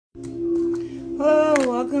Hello,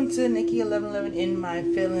 welcome to Nikki 1111 in My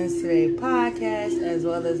Feelings Today podcast, as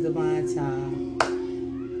well as Divine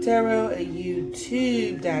Time Tarot at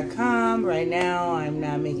YouTube.com. Right now, I'm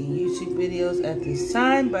not making YouTube videos at this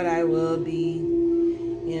time, but I will be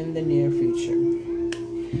in the near future.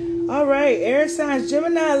 All right, air signs,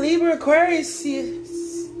 Gemini, Libra, Aquarius.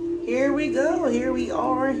 Here we go. Here we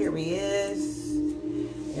are. Here he is.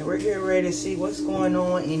 And we're getting ready to see what's going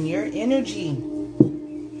on in your energy.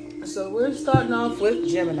 So we're starting off with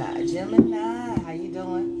Gemini. Gemini, how you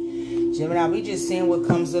doing? Gemini, we just seeing what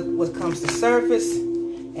comes to surface,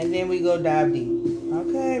 and then we go dive deep.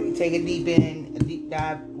 Okay, we take a deep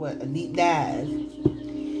dive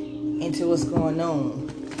into what's going on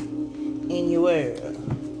in your world.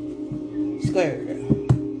 Skirt.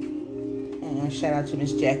 And shout out to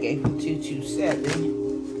Miss Jackie from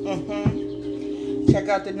 227. Check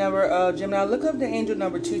out the number, Gemini. Look up the angel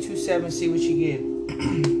number 227. See what you get.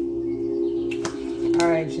 All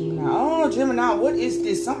right, Gemini. Oh, Gemini, what is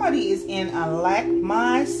this? Somebody is in a lack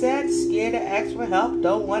mindset, scared to ask for help,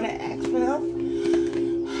 don't want to ask for help.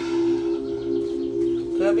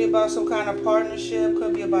 Could be about some kind of partnership,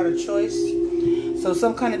 could be about a choice. So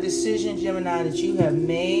some kind of decision, Gemini, that you have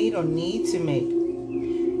made or need to make.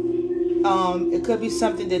 It could be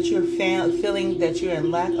something that you're feeling that you're in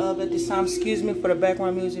lack of at this time. Excuse me for the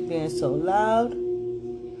background music being so loud.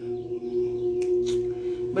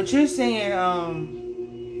 But you're saying,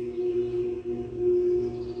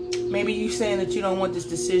 maybe you're saying that you don't want this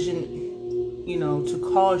decision, to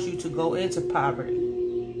cause you to go into poverty.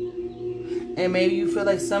 And maybe you feel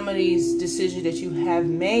like some of these decisions that you have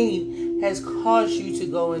made has caused you to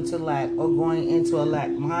go into lack or going into a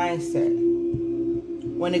lack mindset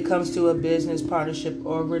when it comes to a business partnership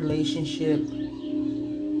or relationship.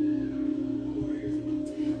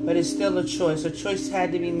 But it's still a choice. A choice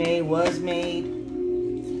had to be made, was made.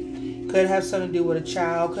 Could have something to do with a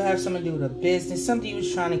child. Could have something to do with a business. Something you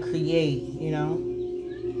was trying to create,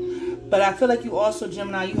 But I feel like you also,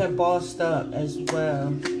 Gemini, you have bossed up as well.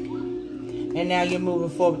 And now you're moving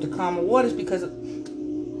forward with the calmer waters because,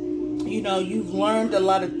 you've learned a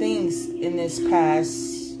lot of things in this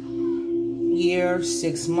past year,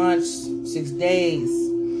 6 months, 6 days.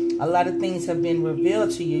 A lot of things have been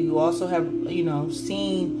revealed to you. You also have,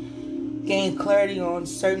 gained clarity on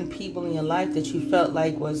certain people in your life that you felt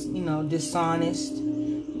like was, dishonest.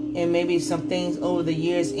 And maybe some things over the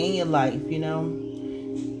years in your life,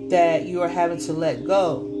 that you are having to let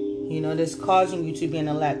go. That's causing you to be in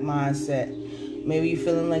a lack mindset. Maybe you're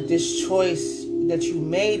feeling like this choice that you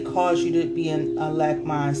made caused you to be in a lack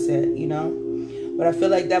mindset, But I feel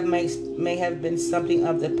like that may have been something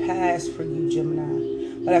of the past for you, Gemini.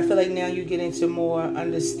 But I feel like now you're getting to more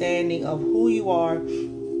understanding of who you are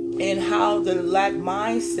and how the lack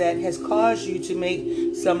mindset has caused you to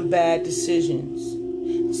make some bad decisions,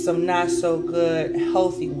 some not so good,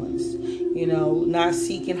 healthy ones. Not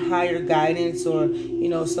seeking higher guidance or,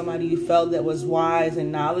 somebody you felt that was wise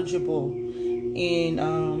and knowledgeable and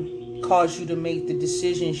caused you to make the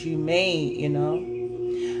decisions you made,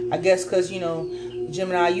 I guess because,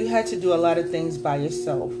 Gemini, you had to do a lot of things by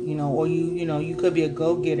yourself, or you could be a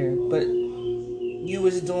go-getter, but you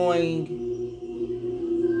was doing,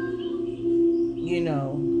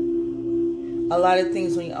 a lot of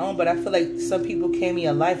things on your own. But I feel like some people came in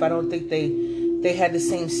your life, I don't think they had the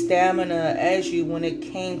same stamina as you when it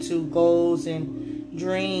came to goals and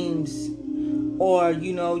dreams, or,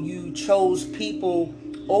 you chose people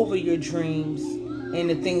over your dreams and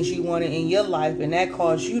the things you wanted in your life, and that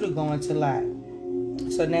caused you to go into lack.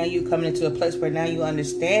 So now you're coming into a place where now you're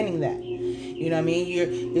understanding that.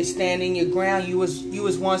 You're standing your ground. You was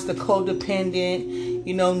once the codependent,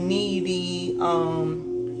 needy,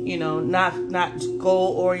 not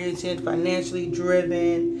goal oriented, financially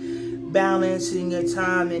driven, balancing your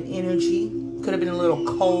time and energy. Could have been a little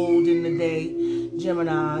cold in the day,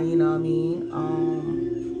 Gemini. You know what I mean?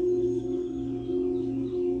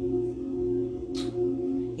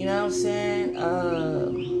 You know what I'm saying?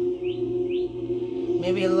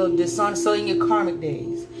 Maybe a little dishonest. So in your karmic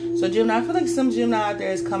days. So Gemini, I feel like some Gemini out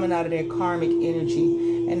there is coming out of their karmic energy,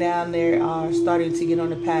 and now they are starting to get on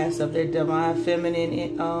the path of their divine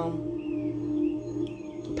feminine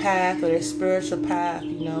path or their spiritual path.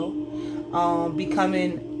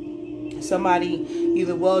 Becoming somebody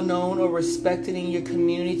either well known or respected in your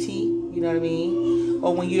community. You know what I mean?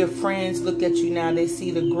 Or when your friends look at you now, they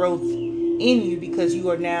see the growth in you because you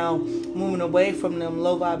are now moving away from them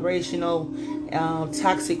low vibrational,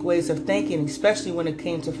 toxic ways of thinking, especially when it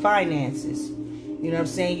came to finances. You know what I'm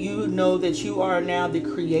saying? You know that you are now the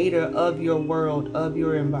creator of your world, of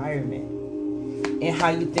your environment, and how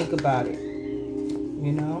you think about it.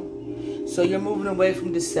 So you're moving away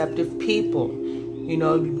from deceptive people. You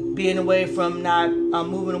know, being away from not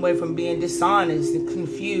moving away from being dishonest and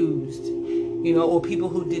confused. You know, or people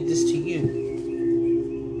who did this to you.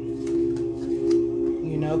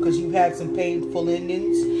 You know, because you've had some painful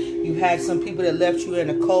endings. You've had some people that left you in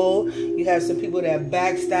a cold. You have some people that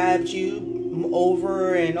backstabbed you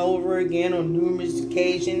over and over again on numerous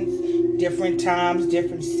occasions, different times,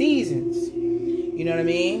 different seasons. You know what I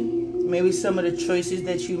mean? Maybe some of the choices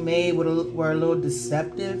that you made were a little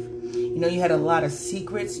deceptive. You know, you had a lot of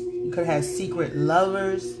secrets. You could have had secret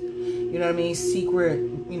lovers. You know what I mean? Secret,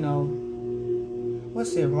 you know,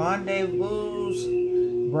 what's it? Rendezvous,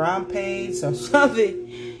 rompades, or something.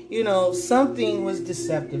 You know, something was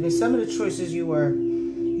deceptive. And some of the choices you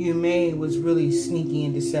made was really sneaky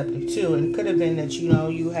and deceptive too. And it could have been that, you know,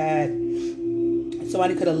 you had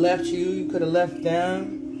somebody could have left you. You could have left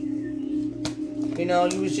them. You know,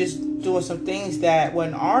 you was just doing some things that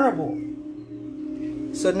weren't honorable.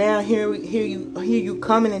 So now here you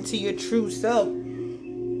coming into your true self.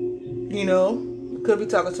 You know, you could be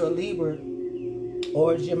talking to a Libra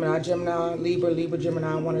or Gemini, Libra,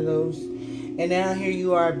 Gemini, one of those. And now here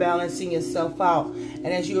you are balancing yourself out. And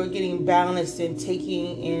as you are getting balanced and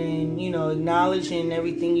taking and, you know, acknowledging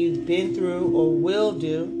everything you've been through or will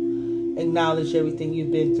do, acknowledge everything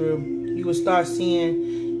you've been through, you will start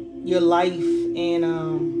seeing your life and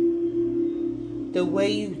the way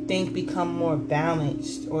you think become more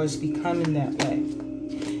balanced, or it's becoming that way.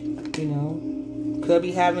 You know, could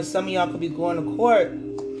be having some of y'all could be going to court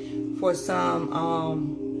for some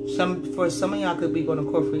of y'all could be going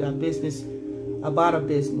to court for your business, about a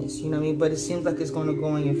business. You know what I mean? But it seems like it's going to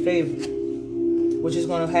go in your favor, which is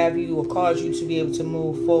going to have you or cause you to be able to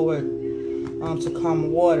move forward to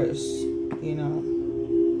calm waters. You know.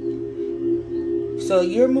 So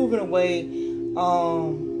you're moving away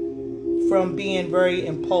from being very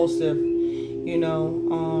impulsive, you know.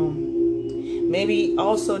 Maybe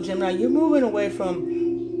also, Gemini, you're moving away from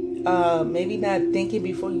maybe not thinking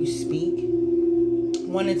before you speak,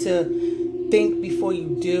 wanting to think before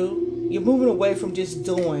you do. You're moving away from just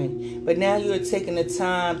doing, but now you're taking the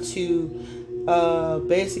time to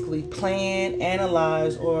basically plan,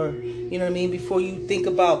 analyze, or, you know what I mean, before you think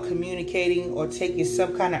about communicating or taking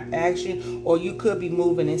some kind of action. Or you could be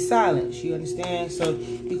moving in silence, you understand? So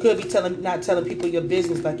you could be not telling people your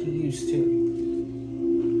business like you used to.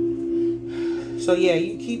 So yeah,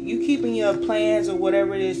 you keeping your plans or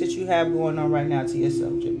whatever it is that you have going on right now to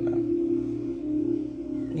yourself, Gemini.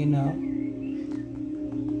 You know,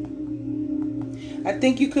 I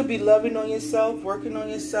think you could be loving on yourself, working on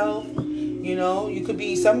yourself. You know, you could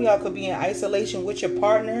be, some of y'all could be in isolation with your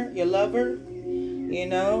partner, your lover, you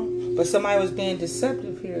know. But somebody was being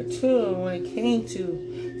deceptive here too when it came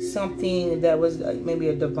to something that was maybe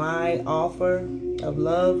a divine offer of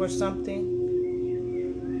love or something.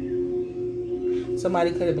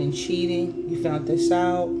 Somebody could have been cheating. You found this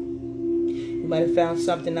out. You might have found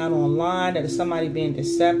something out online that is somebody being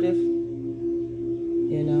deceptive,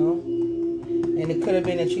 you know. And it could have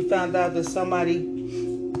been that you found out that somebody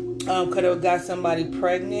could have got somebody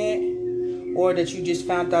pregnant, or that you just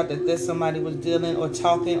found out that somebody was dealing or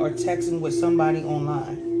talking or texting with somebody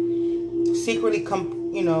online, secretly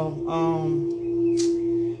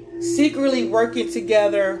secretly working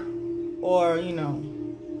together, or, you know,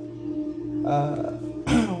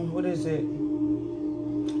 what is it?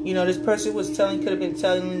 You know, this person could have been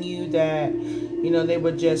telling you that, you know, they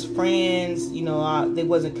were just friends. You know, they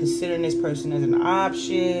wasn't considering this person as an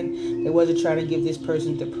option. They wasn't trying to give this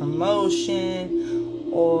person the promotion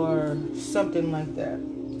or something like that.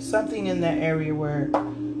 Something in that area where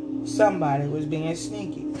somebody was being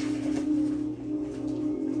sneaky.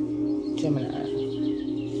 Gemini.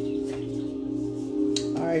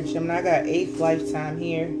 All right, Gemini, I got 8th lifetime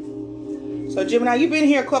here. So, Gemini, you've been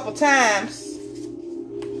here a couple times.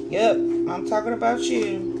 Yep, I'm talking about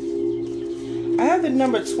you. I have the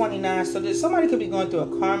number 29, so that somebody could be going through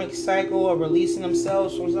a karmic cycle or releasing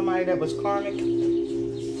themselves from somebody that was karmic.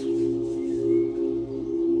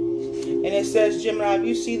 And it says, Gemini, if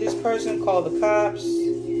you see this person, call the cops.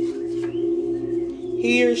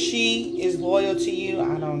 He or she is loyal to you.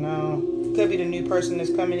 I don't know. Could be the new person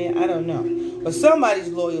that's coming in. I don't know. But somebody's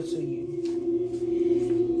loyal to you.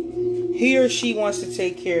 He or she wants to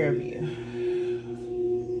take care of you.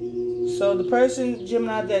 So the person,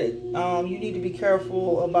 Gemini, that you need to be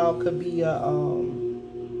careful about could be a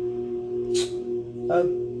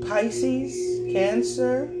Pisces,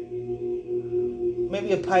 Cancer,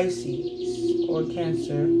 maybe a Pisces or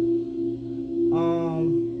Cancer.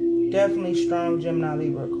 Definitely strong Gemini,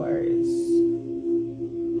 Libra, Aquarius.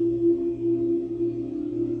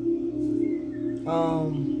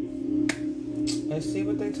 Let's see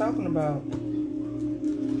what they're talking about.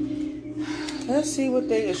 Let's see what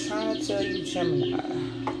they is trying to tell you, Gemini.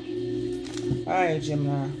 Alright,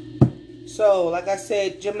 Gemini. So, like I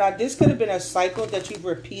said, Gemini, this could have been a cycle that you've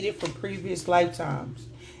repeated from previous lifetimes.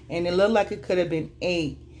 And it looked like it could have been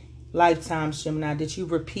 8 lifetimes, Gemini, that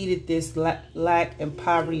you've repeated this lack and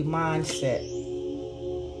poverty mindset.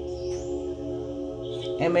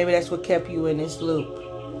 And maybe that's what kept you in this loop.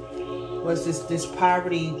 Was this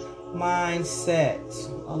poverty mindset,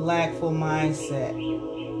 a lackful mindset.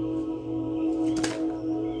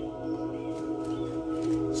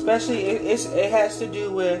 Especially, it has to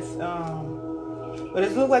do with, but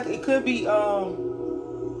it looks like it could be,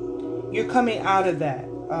 you're coming out of that,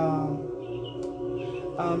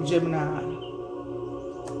 Gemini.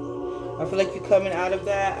 I feel like you're coming out of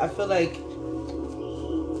that. I feel like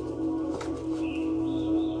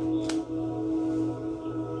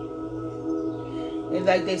and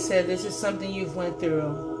like they said, this is something you've went through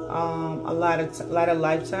a lot of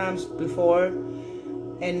lifetimes before,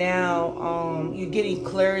 and now you're getting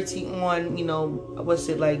clarity on, you know, what's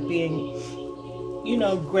it like being, you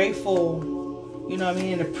know, grateful, you know what I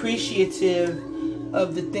mean, and appreciative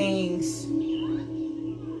of the things,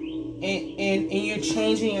 and you're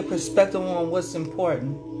changing your perspective on what's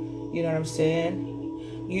important. You know what I'm saying?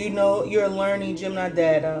 You know, you're learning, Gemini,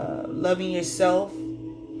 that loving yourself,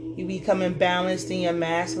 you becoming balanced in your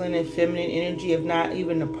masculine and feminine energy, if not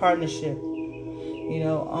even a partnership. You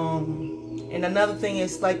know, and another thing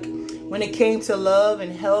is, like, when it came to love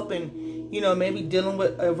and help and, you know, maybe dealing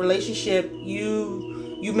with a relationship,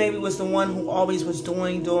 you maybe was the one who always was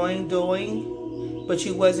doing, but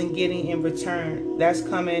you wasn't getting in return. That's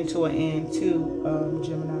coming to an end too,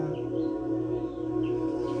 Gemini.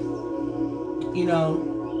 You know,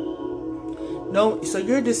 so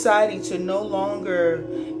you're deciding to no longer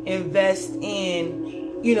invest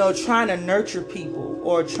in, you know, trying to nurture people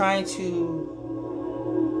or trying to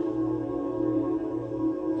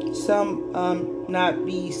not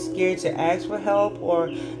be scared to ask for help or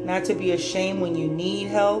not to be ashamed when you need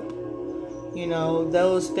help. You know,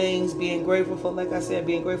 those things, being grateful for, like I said,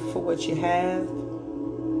 being grateful for what you have.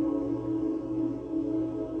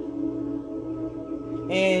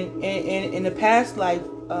 And in the past life,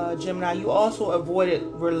 Gemini, you also avoided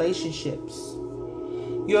relationships.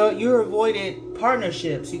 You avoided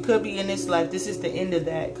partnerships. You could be in this life. This is the end of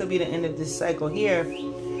that. It could be the end of this cycle here,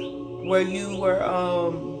 where you were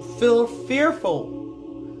fearful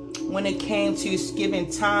when it came to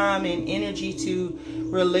giving time and energy to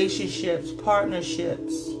relationships,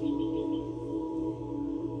 partnerships.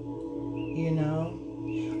 You know.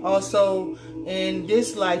 Also, in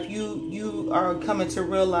this life, you are coming to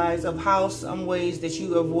realize of how some ways that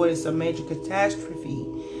you avoided some major catastrophe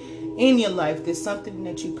in your life. There's something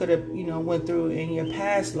that you could have, you know, went through in your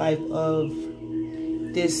past life of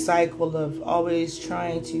this cycle of always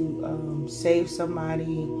trying to save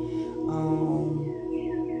somebody,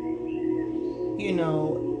 you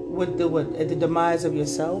know, with at the demise of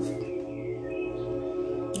yourself.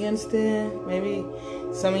 You understand? Maybe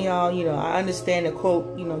some of y'all, you know, I understand the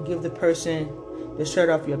quote, you know, give the person the shirt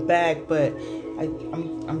off your back, but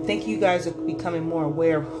I'm thinking you guys are becoming more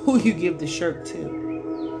aware of who you give the shirt to.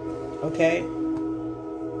 Okay?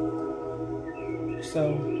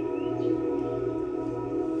 So,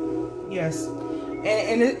 yes.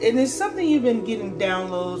 And it's something you've been getting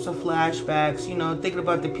downloads or flashbacks, you know, thinking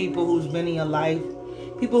about the people who's been in your life,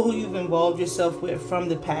 people who you've involved yourself with from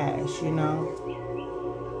the past, you know.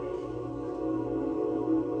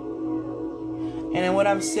 And then what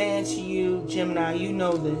I'm saying to you, Gemini, you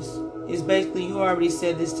know this, is basically you already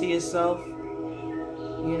said this to yourself,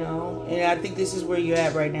 you know, and I think this is where you're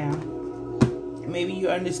at right now. Maybe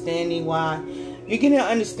you're understanding why. You're getting an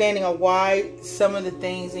understanding of why some of the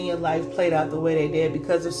things in your life played out the way they did,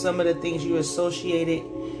 because of some of the things you associated,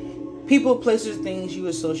 people, places, things you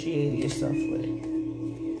associated yourself with.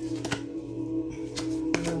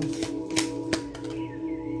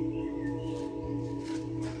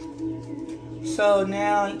 So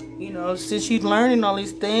now, you know, since you're learning all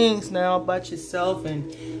these things now about yourself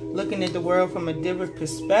and looking at the world from a different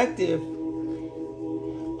perspective,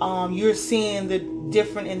 you're seeing the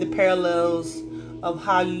different and the parallels of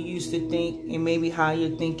how you used to think and maybe how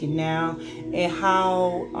you're thinking now, and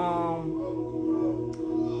how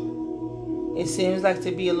it seems like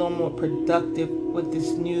to be a little more productive with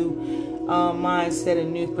this new mindset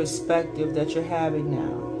and new perspective that you're having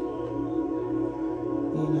now.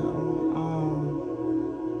 You know,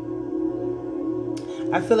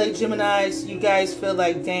 I feel like Geminis, you guys feel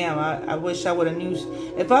like, damn, I wish I would have knew.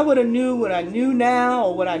 If I would have knew what I knew now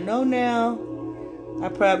or what I know now,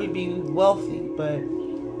 I'd probably be wealthy. But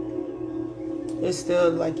it's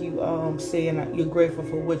still like you saying that you're grateful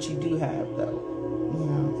for what you do have, though. You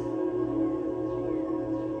know,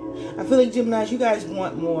 I feel like Geminis, you guys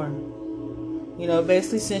want more. You know,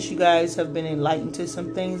 basically, since you guys have been enlightened to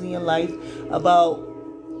some things in your life about,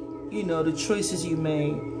 you know, the choices you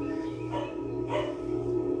made.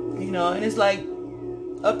 You know, and it's like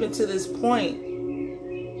up until this point,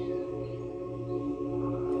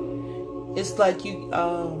 it's like you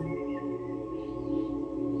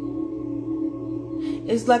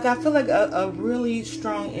it's like I feel like a really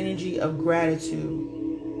strong energy of gratitude.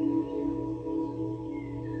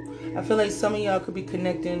 I feel like some of y'all could be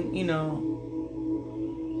connecting, you know,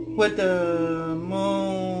 with the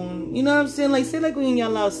moon. You know what I'm saying? Like, say like when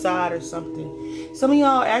y'all outside or something. Some of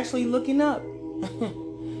y'all are actually looking up.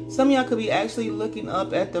 Some of y'all could be actually looking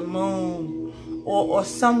up at the moon, or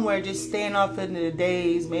somewhere, just staying off into the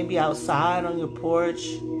days, maybe outside on your porch,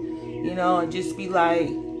 you know, and just be like,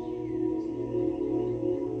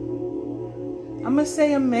 I'm going to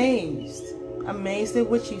say amazed. Amazed at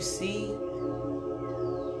what you see.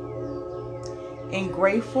 And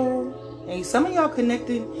grateful. And some of y'all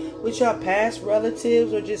connected with your past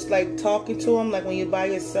relatives, or just like talking to them, like when you're by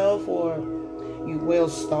yourself, or you will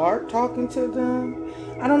start talking to them.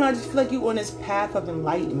 I don't know, I just feel like you're on this path of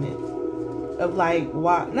enlightenment. Of like,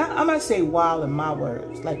 wow. Not, I'm going to say wow in my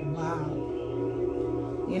words. Like, wow.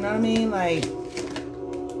 You know what I mean? Like,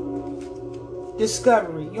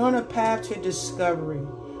 discovery. You're on a path to discovery.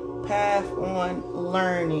 Path on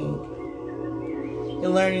learning.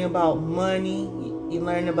 You're learning about money. You're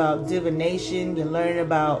learning about divination. You're learning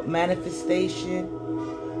about manifestation.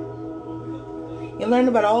 You're learning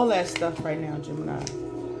about all that stuff right now, Gemini.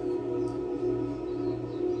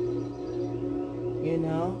 You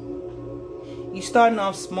know? You're starting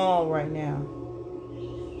off small right now.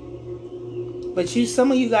 But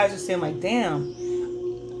some of you guys are saying like, damn,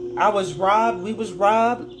 I was robbed. We was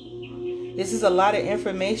robbed. This is a lot of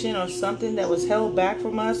information or something that was held back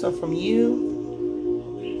from us or from you.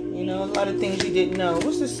 You know, a lot of things you didn't know.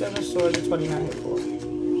 What's the 7 of Swords and 29 here for?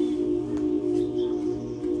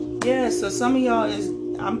 Yeah, so some of y'all is,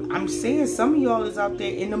 I'm saying some of y'all is out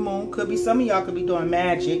there in the moon. Could be, some of y'all could be doing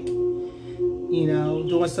magic. You know,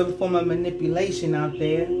 doing some form of manipulation out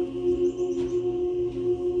there.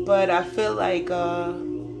 But I feel like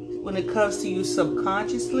when it comes to you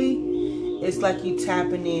subconsciously, it's like you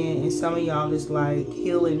tapping in, and some of y'all is like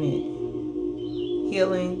healing it.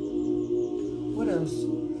 Healing. What else?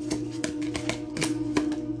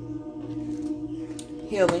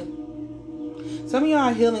 Healing. Some of y'all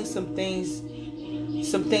are healing some things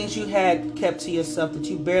you had kept to yourself that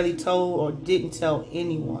you barely told or didn't tell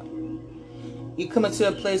anyone. You're coming to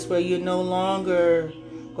a place where you're no longer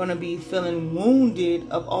going to be feeling wounded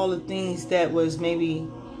of all the things that was maybe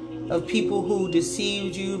of people who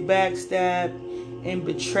deceived you, backstabbed, and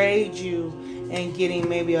betrayed you, and getting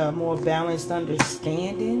maybe a more balanced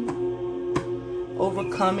understanding.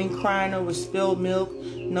 Overcoming crying over spilled milk,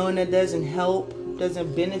 knowing that doesn't help,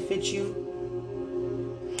 doesn't benefit you.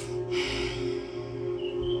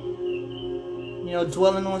 You know,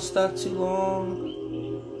 dwelling on stuff too long.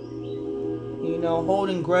 You know,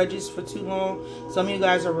 holding grudges for too long. Some of you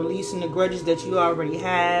guys are releasing the grudges that you already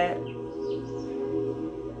had.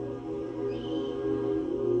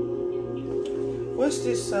 What's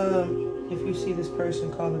this, if you see this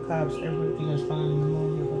person, call the cops. Everything is fine in the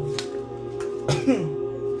morning.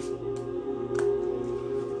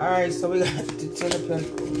 Alright, so we got the 10 of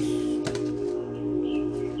Pentacles.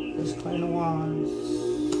 This Queen of Wands.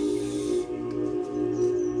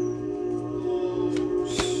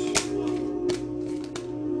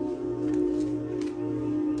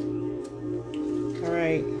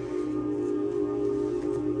 Alright.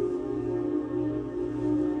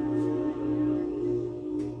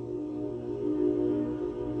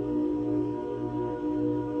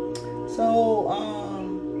 So,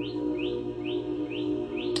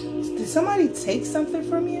 did somebody take something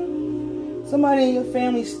from you? Somebody in your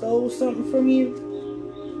family stole something from you?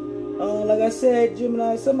 Like I said,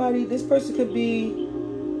 Gemini, this person could be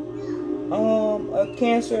a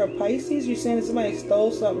Cancer or Pisces. You're saying that somebody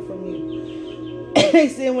stole something from you. They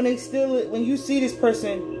said when they steal it, when you see this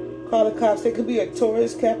person, call the cops. They could be a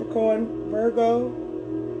Taurus, Capricorn, Virgo.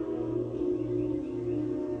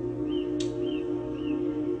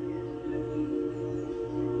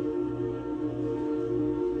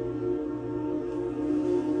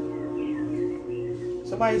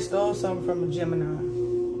 Somebody stole something from a Gemini.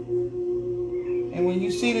 And when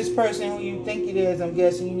you see this person who you think it is, I'm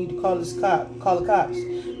guessing you need to call the cops.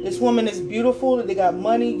 This woman is beautiful. They got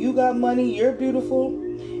money. You got money. You're beautiful.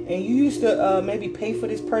 And you used to maybe pay for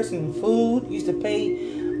this person food. You used to pay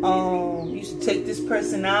You used to take this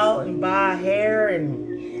person out and buy hair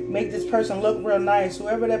and make this person look real nice.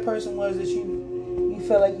 Whoever that person was that you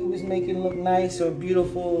felt like you was making look nice or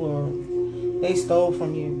beautiful, or they stole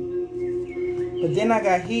from you. But then I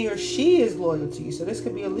got he or she is loyal to you. So this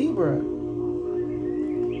could be a Libra.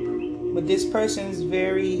 But this person is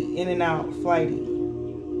very in and out, flighty.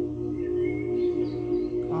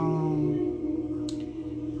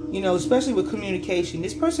 Especially with communication.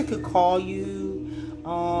 This person could call you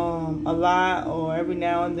a lot or every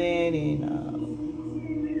now and then, and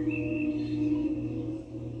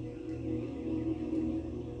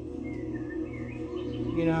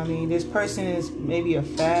this person is maybe a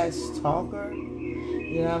fast talker.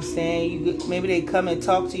 You know what I'm saying? Maybe they come and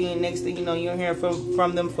talk to you, and next thing you know, you're hearing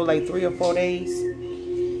from them for like 3 or 4 days.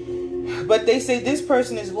 But they say this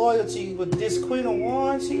person is loyal to you. But this Queen of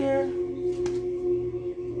Wands here,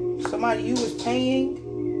 somebody you was paying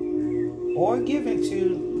or giving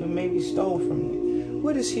to, and maybe stole from you.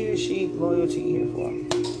 What is he or she loyal to you here for?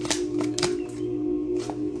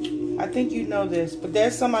 I think you know this, but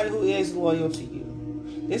there's somebody who is loyal to you.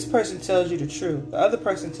 This person tells you the truth. The other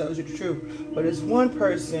person tells you the truth. But it's one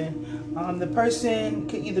person. The person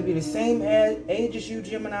could either be the same age as you,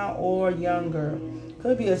 Gemini, or younger.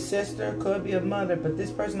 Could be a sister, could be a mother. But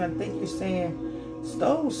this person, I think you're saying,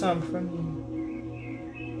 stole something from you.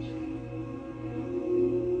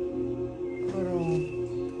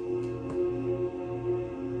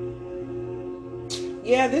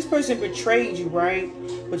 Yeah, this person betrayed you, right?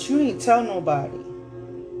 But you didn't tell nobody.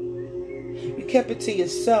 You kept it to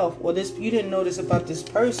yourself, or you didn't know this about this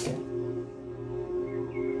person.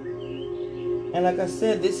 And like I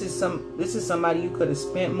said, this is somebody you could have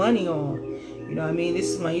spent money on. You know what I mean? This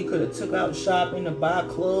is somebody you could have took out shopping to buy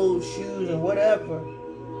clothes, shoes, and whatever.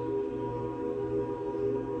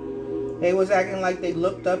 They was acting like they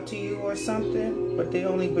looked up to you or something, but they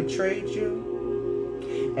only betrayed you.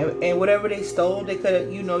 And whatever they stole, they could have,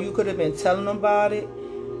 you could have been telling them about it.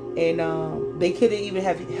 And they could have even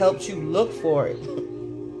have helped you look for it.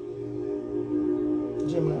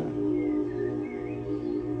 Gemini.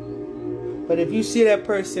 But if you see that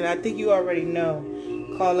person, I think you already know.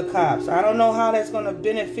 Call the cops. I don't know how that's going to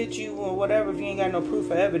benefit you or whatever if you ain't got no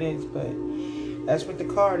proof or evidence. But that's what the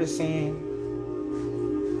card is saying.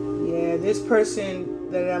 Yeah, this person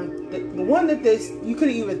the one that you could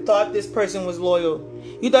have even thought this person was loyal.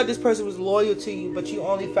 You thought this person was loyal to you, but you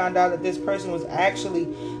only found out that this person was actually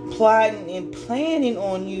plotting and planning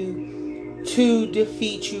on you to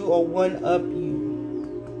defeat you or one-up you.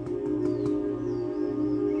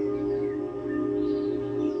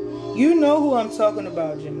 You know who I'm talking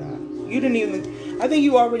about, Gemini. I think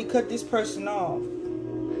you already cut this person off.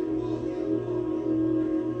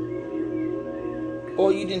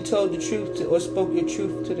 Or you didn't tell the truth or spoke your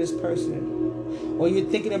truth to this person. Or you're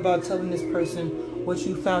thinking about telling this person what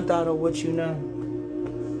you found out or what you know.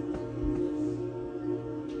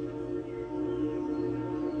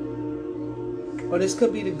 Or this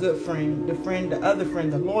could be the good friend, the other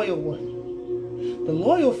friend, the loyal one. The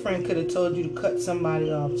loyal friend could have told you to cut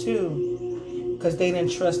somebody off too, because they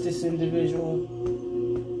didn't trust this individual.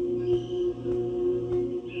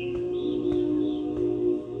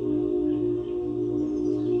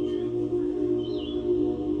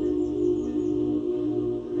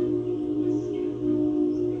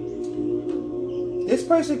 This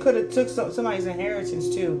person could have took somebody's inheritance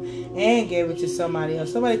too and gave it to somebody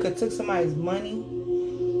else. Somebody could have took somebody's money.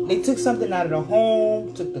 They took something out of the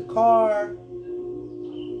home, took the car.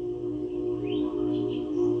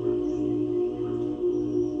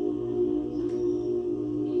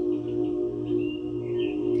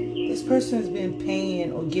 This person has been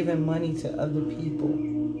paying or giving money to other people,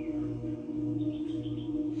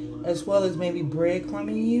 as well as maybe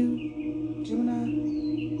breadcrumbing you, Gemini.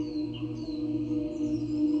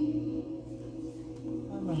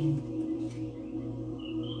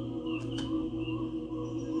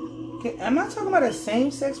 Am I talking about a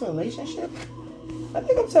same-sex relationship? I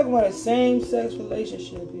think I'm talking about a same-sex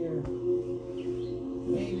relationship here.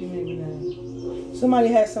 Maybe, maybe not. Somebody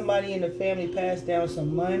had somebody in the family pass down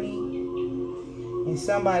some money, and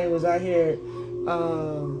somebody was out here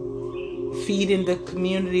feeding the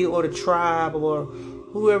community or the tribe or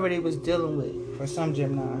whoever they was dealing with for some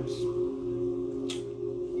Geminis.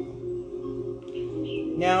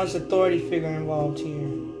 Now it's authority figure involved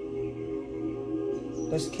here.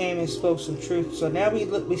 Just came and spoke some truth. So now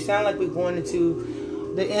we sound like we're going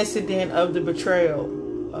into the incident of the betrayal,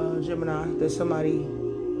 Gemini, that somebody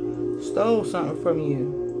stole something from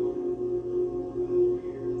you.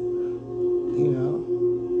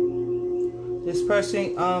 This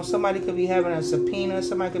person, somebody could be having a subpoena.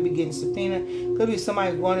 Somebody could be getting subpoena. Could be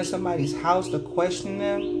somebody going to somebody's house to question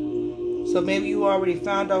them. So maybe you already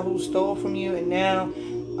found out who stole from you, and now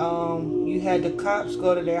you had the cops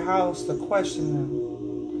go to their house to question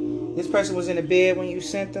them. This person was in the bed when you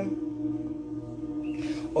sent them.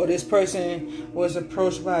 Or this person was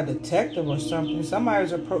approached by a detective or something. Somebody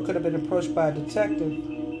could have been approached by a detective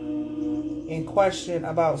in question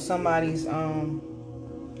about somebody's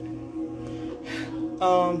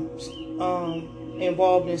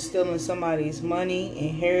involved in stealing somebody's money,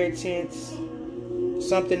 inheritance,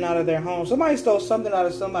 something out of their home. Somebody stole something out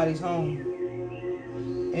of somebody's home,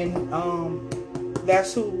 and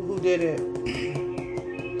that's who did it.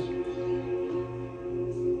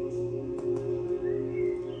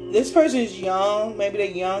 This person is young. Maybe they're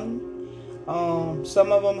young.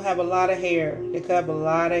 Some of them have a lot of hair. They could have a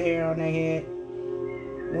lot of hair on their head.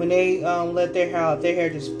 When they let their hair out, their hair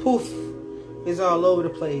just poof is all over the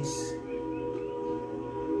place.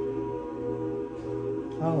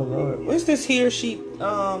 Oh Lord, what's this? He or she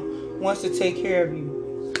wants to take care of you.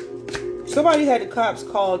 Somebody had the cops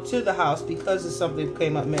called to the house because of something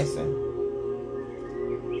came up missing.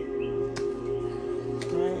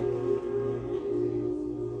 Right.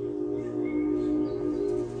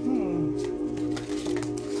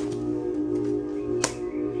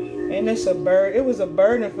 And it's a bird. It was a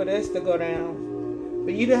burden for this to go down.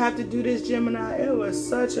 But you didn't have to do this, Gemini. It was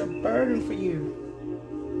such a burden for you.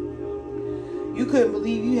 You couldn't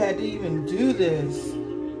believe you had to even do this.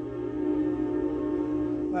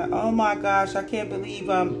 Like, oh my gosh, I can't believe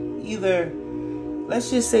I'm either. Let's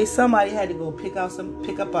just say somebody had to go pick up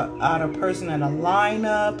a person at a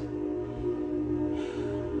lineup.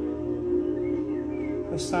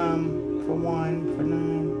 For some, for one, for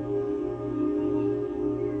none.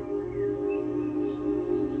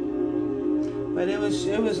 But it was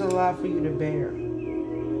a lot for you to bear.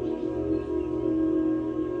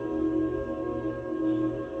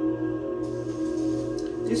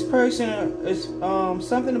 This person is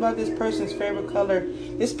something about this person's favorite color.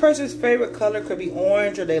 This person's favorite color could be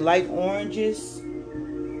orange, or they like oranges.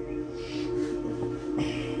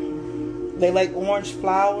 They like orange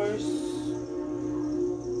flowers.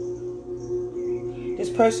 This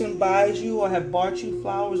person buys you or have bought you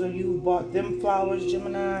flowers, or you bought them flowers,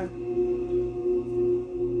 Gemini.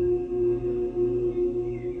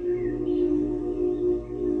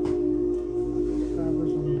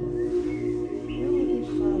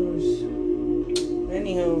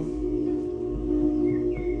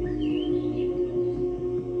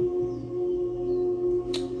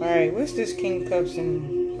 Alright, what's this King of Cups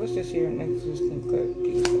and what's this here next to this King of Cups?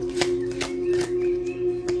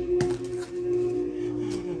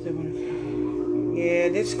 Yeah,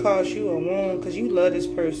 this caused you a wound because you love this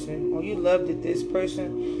person, or you loved this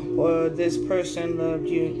person, or this person loved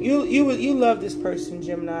you. You love this person,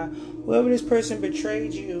 Gemini. Whoever this person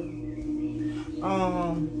betrayed you,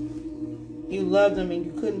 you loved them and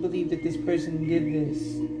you couldn't believe that this person did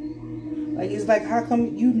this. Like, it's like, how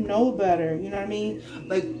come you know better? You know what I mean?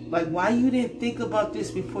 Like why you didn't think about this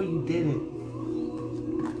before you did it?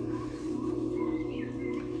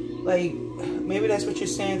 Like, maybe that's what you're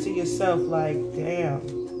saying to yourself. Like, damn,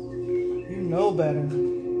 you know better.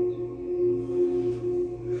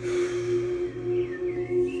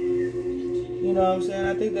 You know what I'm saying?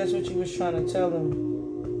 I think that's what you was trying to tell them.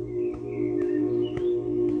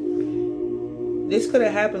 This could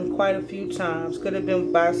have happened quite a few times. Could have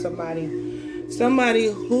been by somebody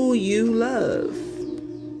who you love.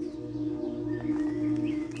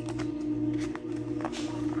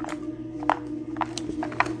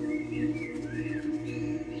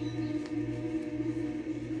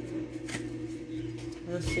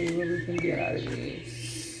 Let's see what we can get out of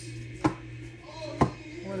this.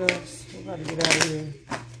 What else? We gotta get out of here.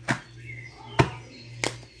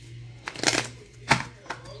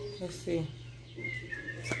 Let's see.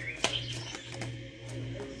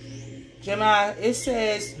 Gemini, it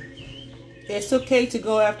says it's okay to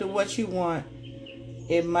go after what you want.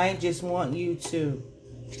 It might just want you to.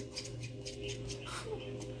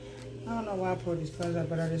 I don't know why I pulled these cards out,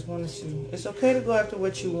 but I just wanted to. It's okay to go after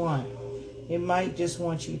what you want. It might just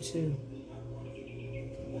want you to.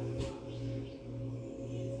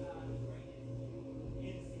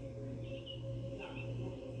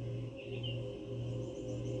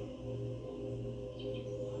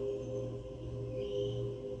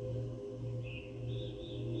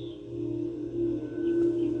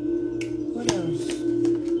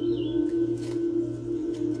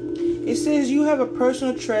 It says you have a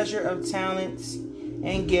personal treasure of talents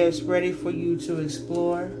and gifts ready for you to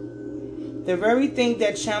explore. The very thing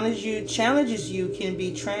that challenges you can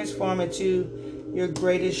be transformed into your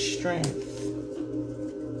greatest strength.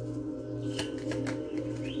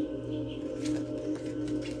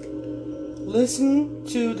 Listen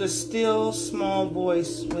to the still small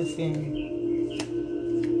voice within.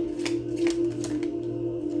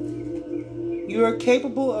 You are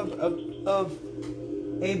capable of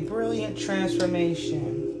a brilliant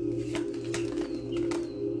transformation.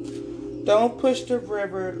 Don't push the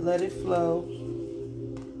river, let it flow.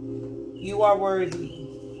 You are worthy.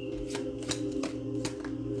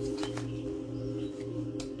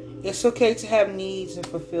 It's okay to have needs and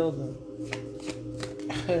fulfill them.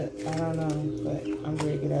 I don't know, but I'm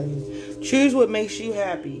very good at it. Choose what makes you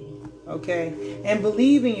happy, okay? And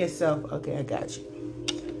believe in yourself. Okay, I got you.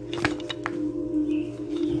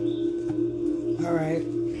 All right.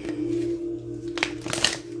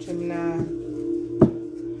 Gemini.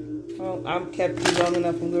 Well, I've kept you long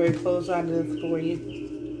enough. I'm going to close out this for you.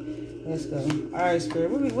 Let's go. All right,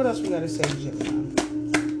 Spirit. What else we got to say, Gemini?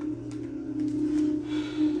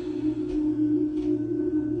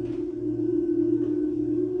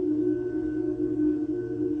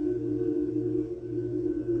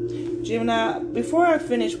 Gemini, before I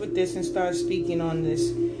finish with this and start speaking on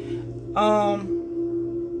this, I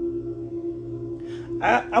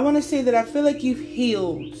want to say that I feel like you've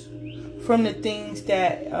healed from the things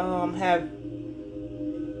that have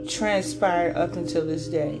transpired up until this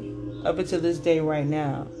day right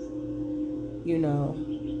now. You know,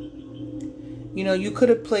 you could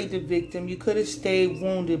have played the victim, you could have stayed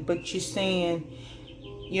wounded, but you're saying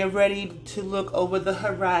you're ready to look over the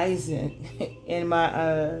horizon in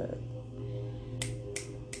my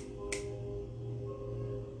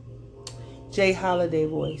Jay Holiday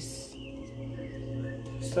voice.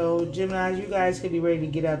 So Gemini, you guys could be ready to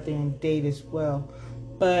get out there and date as well.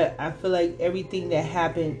 But I feel like everything that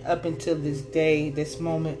happened up until this day, this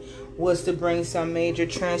moment, was to bring some major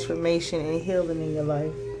transformation and healing in your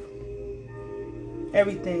life.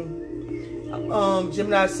 Everything.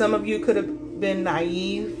 Gemini, some of you could have been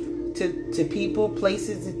naive to people,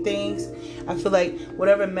 places, and things. I feel like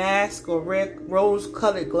whatever mask or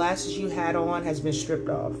rose-colored glasses you had on has been stripped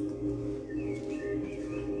off.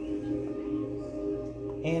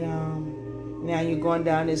 And now you're going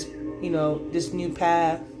down this, this new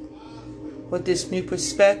path with this new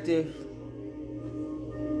perspective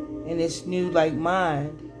and this new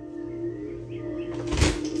mind.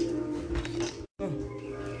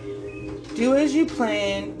 Do as you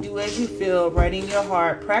plan, do as you feel, right in your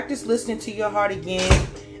heart. Practice listening to your heart again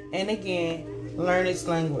and again. Learn its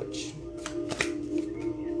language.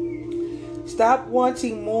 Stop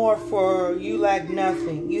wanting more, for you lack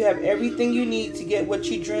nothing. You have everything you need to get what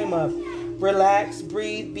you dream of. Relax,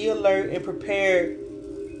 breathe, be alert, and prepare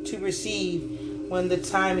to receive when the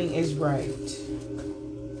timing is right.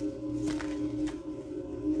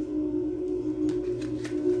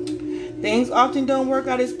 Things often don't work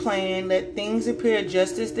out as planned. Let things appear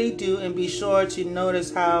just as they do, and be sure to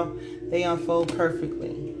notice how they unfold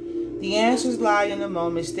perfectly. The answers lie in the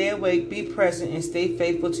moment. Stay awake, be present, and stay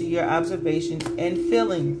faithful to your observations and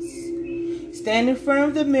feelings. Stand in front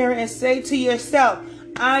of the mirror and say to yourself,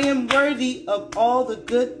 I am worthy of all the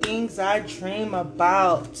good things I dream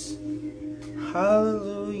about.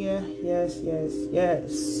 Hallelujah. Yes, yes,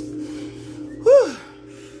 yes. Whew.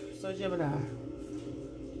 So Gemini,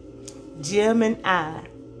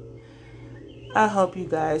 I hope you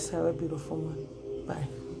guys have a beautiful one. Bye.